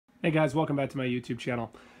Hey guys, welcome back to my YouTube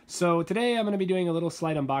channel. So today I'm going to be doing a little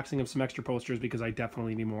slight unboxing of some extra posters because I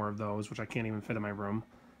definitely need more of those, which I can't even fit in my room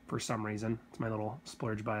for some reason. It's my little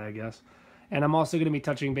splurge buy, I guess. And I'm also going to be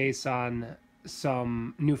touching base on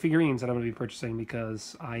some new figurines that I'm going to be purchasing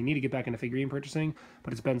because I need to get back into figurine purchasing,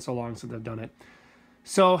 but it's been so long since I've done it.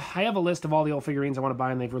 So I have a list of all the old figurines I want to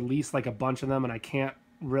buy, and they've released like a bunch of them, and I can't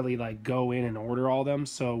really like go in and order all of them.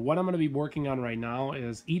 So what I'm going to be working on right now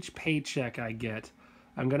is each paycheck I get,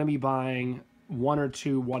 I'm going to be buying one or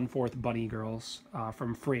two 1/4 bunny girls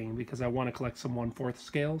from Freeing because I want to collect some 1/4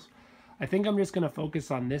 scales. I think I'm just going to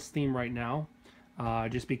focus on this theme right now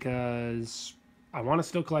just because I want to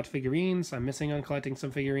still collect figurines. I'm missing on collecting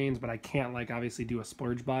some figurines, but I can't like obviously do a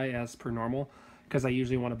splurge buy as per normal because I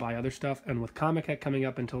usually want to buy other stuff. And with Comic-Con coming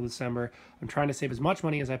up until December, I'm trying to save as much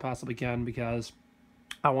money as I possibly can because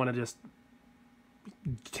I want to just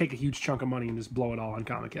take a huge chunk of money and just blow it all on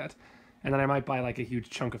Comic-Con. And then I might buy like a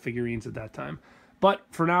huge chunk of figurines at that time. But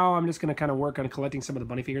for now, I'm just going to kind of work on collecting some of the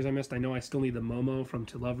bunny figures I missed. I know I still need the Momo from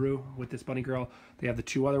To Love Ru with this bunny girl. They have the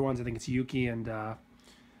two other ones. I think it's Yuki and oh,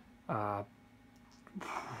 I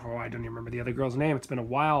don't even remember the other girl's name. It's been a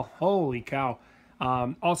while. Holy cow.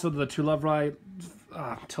 Also the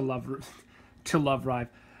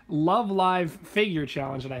Love Live figure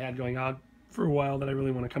challenge that I had going on for a while that I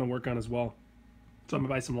really want to kind of work on as well. So I'm going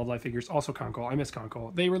to buy some Love Live figures. Also Conco. I miss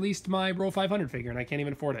Conco. They released my Roll 500 figure and I can't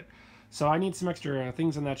even afford it. So I need some extra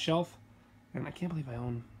things on that shelf. And I can't believe I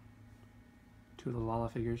own two of the Lala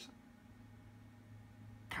figures.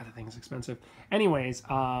 God, that thing's expensive. Anyways,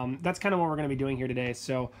 that's kind of what we're going to be doing here today.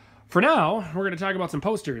 So for now, we're going to talk about some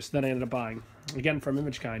posters that I ended up buying. Again, from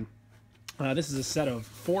ImageKind. This is a set of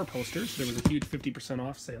 4 posters. There was a huge 50%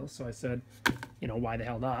 off sale. So I said, you know, why the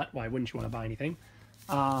hell not? Why wouldn't you want to buy anything?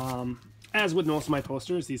 As with most of my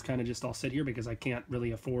posters, these kind of just all sit here because I can't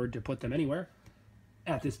really afford to put them anywhere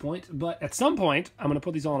at this point. But at some point, I'm going to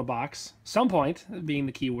put these all in a box. Some point, being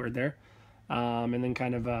the key word there. And then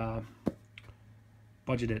kind of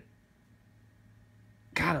budget it.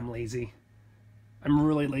 God, I'm lazy. I'm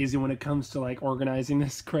really lazy when it comes to like organizing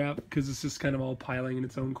this crap because it's just kind of all piling in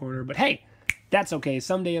its own corner. But hey, that's okay.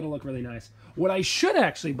 Someday it'll look really nice. What I should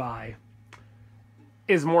actually buy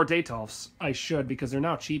is more Detolfs. I should because they're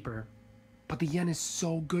now cheaper. But the yen is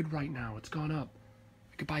so good right now. It's gone up.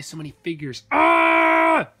 I could buy so many figures.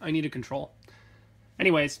 Ah! I need a control.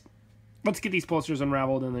 Anyways, let's get these posters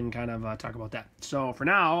unraveled and then kind of talk about that. So for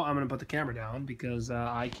now, I'm going to put the camera down because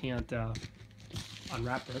I can't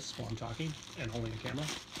unwrap this while I'm talking and holding the camera.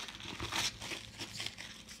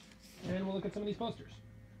 And we'll look at some of these posters.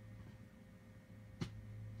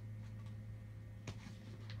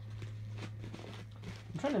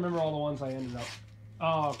 I'm trying to remember all the ones I ended up...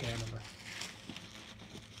 Oh, okay, I remember.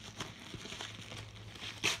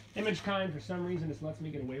 ImageKind, for some reason, just lets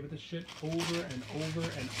me get away with this shit over and over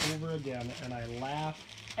and over again, and I laugh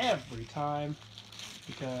every time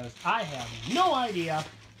because I have no idea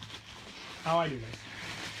how I do this.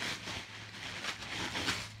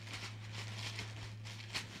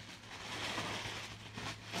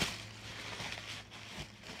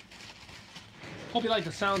 Hope you like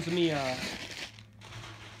the sounds of me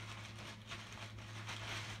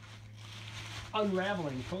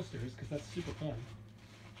unraveling posters, because that's super fun.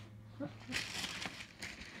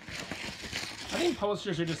 I think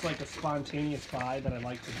posters are just like a spontaneous buy that I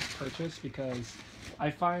like to purchase because I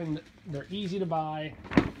find they're easy to buy,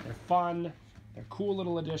 they're fun, they're cool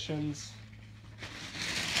little additions.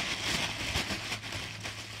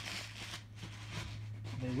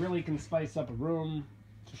 They really can spice up a room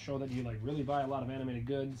to show that you like really buy a lot of animated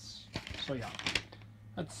goods. So yeah,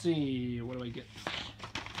 let's see, what do I get?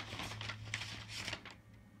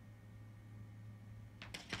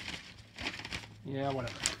 Yeah,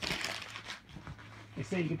 whatever. They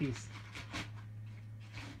say you get these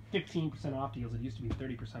 15% off deals. It used to be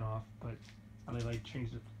 30% off, but they like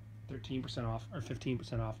changed it 13% off or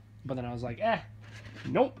 15% off. But then I was like,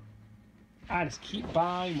 nope. I just keep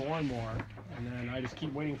buying more and more. And then I just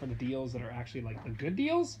keep waiting for the deals that are actually like the good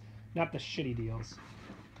deals, not the shitty deals.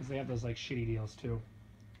 Because they have those like shitty deals too.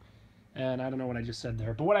 And I don't know what I just said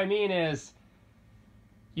there. But what I mean is,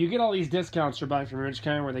 you get all these discounts for buying from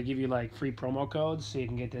ImageKind where they give you like free promo codes so you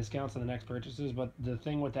can get discounts on the next purchases. But the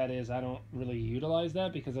thing with that is I don't really utilize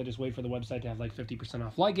that because I just wait for the website to have like 50%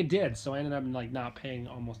 off. Like it did. So I ended up like not paying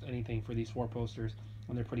almost anything for these 4 posters.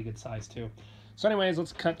 And they're pretty good size too. So anyways,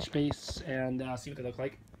 let's cut space and see what they look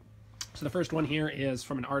like. So the first one here is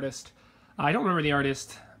from an artist. I don't remember the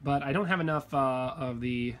artist, but I don't have enough of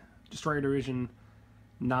the Destroyer Division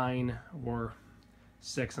 9 or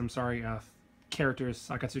 6. I'm sorry. Characters,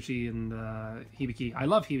 Akatsuchi and Hibiki. I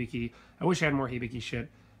love Hibiki. I wish I had more Hibiki shit,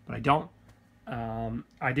 but I don't.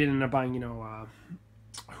 I did end up buying,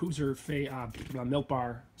 Hoosier Milk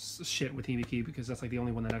Bar shit with Hibiki because that's like the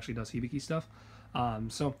only one that actually does Hibiki stuff.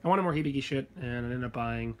 So I wanted more Hibiki shit, and I ended up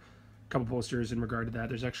buying a couple posters in regard to that.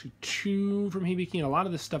 There's actually 2 from Hibiki, and a lot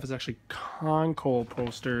of this stuff is actually Conco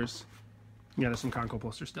posters. Yeah, there's some Conco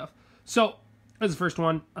poster stuff. So this is the first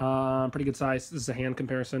one. Pretty good size. This is a hand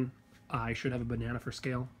comparison. I should have a banana for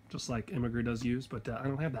scale, just like Immigrant does use, but I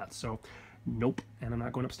don't have that, so nope, and I'm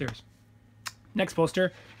not going upstairs. Next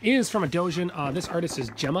poster is from a Dojin. This artist is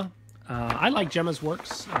Gemma. I like Gemma's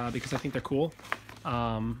works because I think they're cool.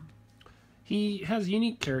 He has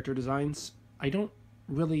unique character designs. I don't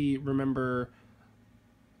really remember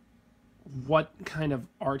what kind of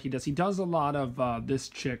art he does. He does a lot of this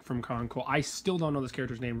chick from Conco. I still don't know this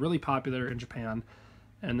character's name. Really popular in Japan.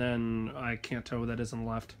 And then I can't tell who that is on the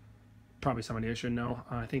left. Probably somebody I should know.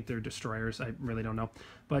 I think they're destroyers. I really don't know.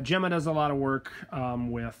 But Gemma does a lot of work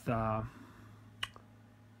with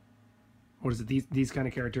what is it? These kind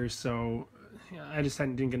of characters. So yeah, I just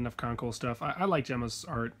didn't get enough Conco stuff. I like Gemma's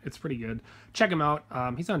art. It's pretty good. Check him out.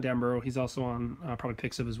 He's on Dambro. He's also on probably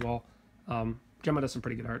Pixiv as well. Gemma does some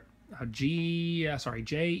pretty good art. J-E-M-A.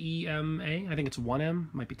 I think it's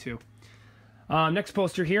 1M. Might be 2. Next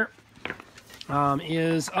poster here.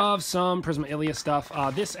 Is of some Prisma Ilia stuff.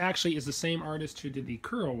 This actually is the same artist who did the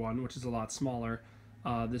Kuro one, which is a lot smaller.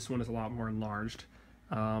 This one is a lot more enlarged.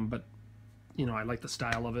 But, I like the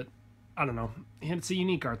style of it. I don't know. It's a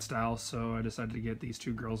unique art style, so I decided to get these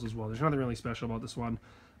 2 girls as well. There's nothing really special about this one.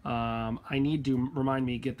 I need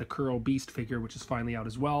to get the Kuro Beast figure, which is finally out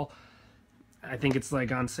as well. I think it's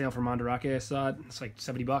like on sale for Mandarake. I saw it. It's like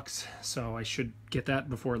 $70, so I should get that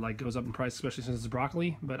before it like goes up in price, especially since it's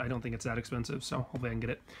broccoli. But I don't think it's that expensive, so hopefully I can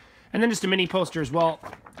get it. And then just a mini poster as well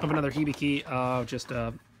of another Hibiki, just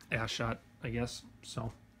a ass shot, I guess.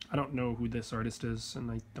 So I don't know who this artist is,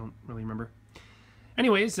 and I don't really remember.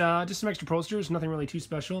 Anyways, just some extra posters. Nothing really too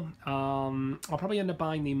special. I'll probably end up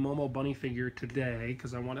buying the Momo bunny figure today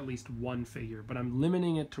because I want at least 1 figure, but I'm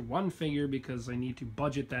limiting it to 1 figure because I need to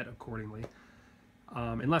budget that accordingly.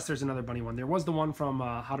 Unless there's another bunny one. There was the one from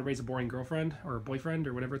How to Raise a Boring Girlfriend or Boyfriend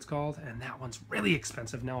or whatever it's called, and that one's really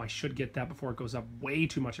expensive. Now I should get that before it goes up way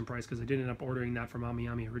too much in price because I did end up ordering that from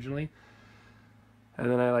Amiyami originally. And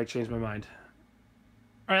then I changed my mind.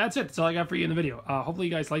 Alright, that's it. That's all I got for you in the video. Hopefully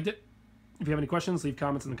you guys liked it. If you have any questions, leave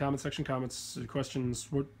comments in the comment section. Comments, questions,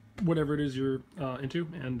 whatever it is you're into.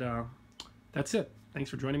 And that's it. Thanks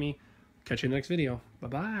for joining me. Catch you in the next video.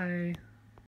 Bye-bye.